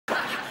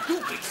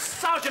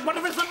Sergeant,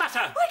 whatever is the matter?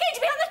 We're going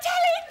to be on the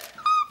telly.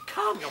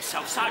 Calm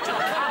yourself, Sergeant,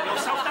 calm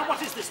yourself. Now,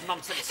 what is this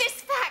nonsense? This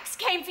fax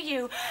came for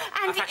you,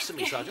 and... A fax to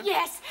me, Sergeant?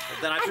 Yes.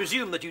 Then I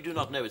presume that you do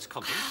not know its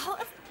contents. Oh,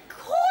 of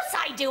course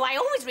I do. I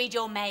always read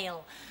your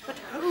mail. At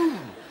home.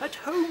 At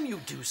home you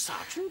do,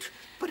 Sergeant.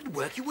 But at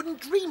work you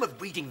wouldn't dream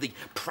of reading the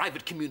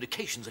private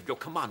communications of your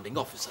commanding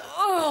officer.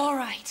 Oh, all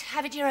right.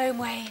 Have it your own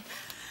way.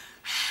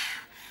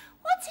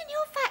 What's in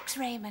your fax,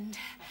 Raymond?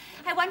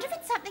 I wonder if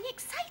it's something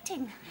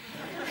exciting.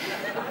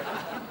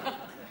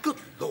 Good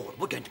Lord,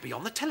 we're going to be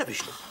on the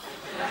television.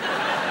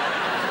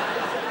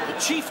 The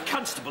Chief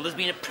Constable has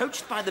been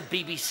approached by the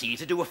BBC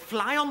to do a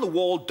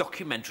fly-on-the-wall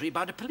documentary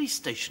about a police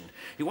station.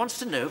 He wants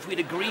to know if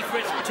we'd agree for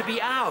it to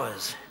be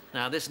ours.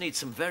 Now, this needs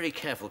some very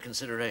careful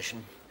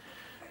consideration.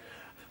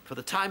 For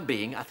the time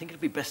being, I think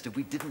it'd be best if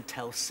we didn't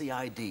tell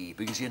CID,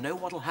 because you know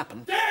what'll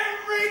happen.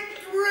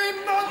 Derek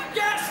Grimm of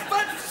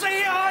Gasforth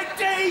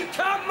CID,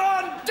 come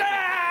on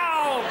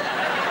down!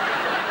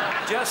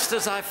 Just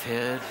as I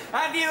feared.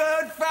 Have you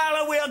heard,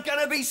 Fowler? We are going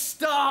to be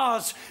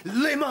stars,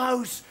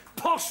 limos,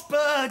 posh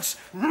birds,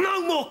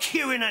 no more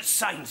queuing at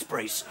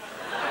Sainsbury's.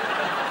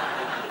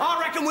 I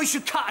reckon we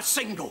should cut a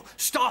single.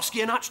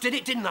 Starsky and Hutch did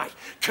it, didn't they?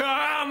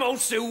 Come on,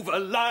 silver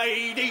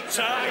lady,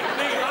 take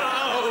me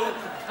home.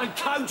 And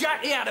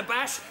Kojak, he had a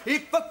bash.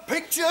 If a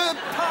picture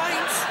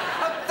paints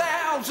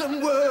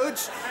 1,000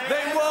 words,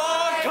 then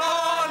what can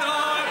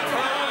I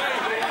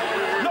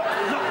paint?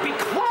 Look, be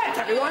quiet,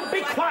 everyone,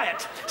 be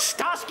quiet.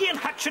 Starsky and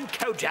Hutch and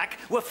Kojak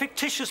were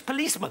fictitious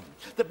policemen.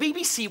 The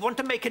BBC want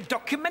to make a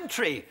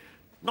documentary,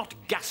 not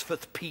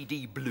Gasforth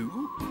PD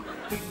Blue.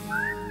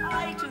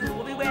 I, too,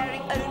 will be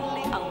wearing only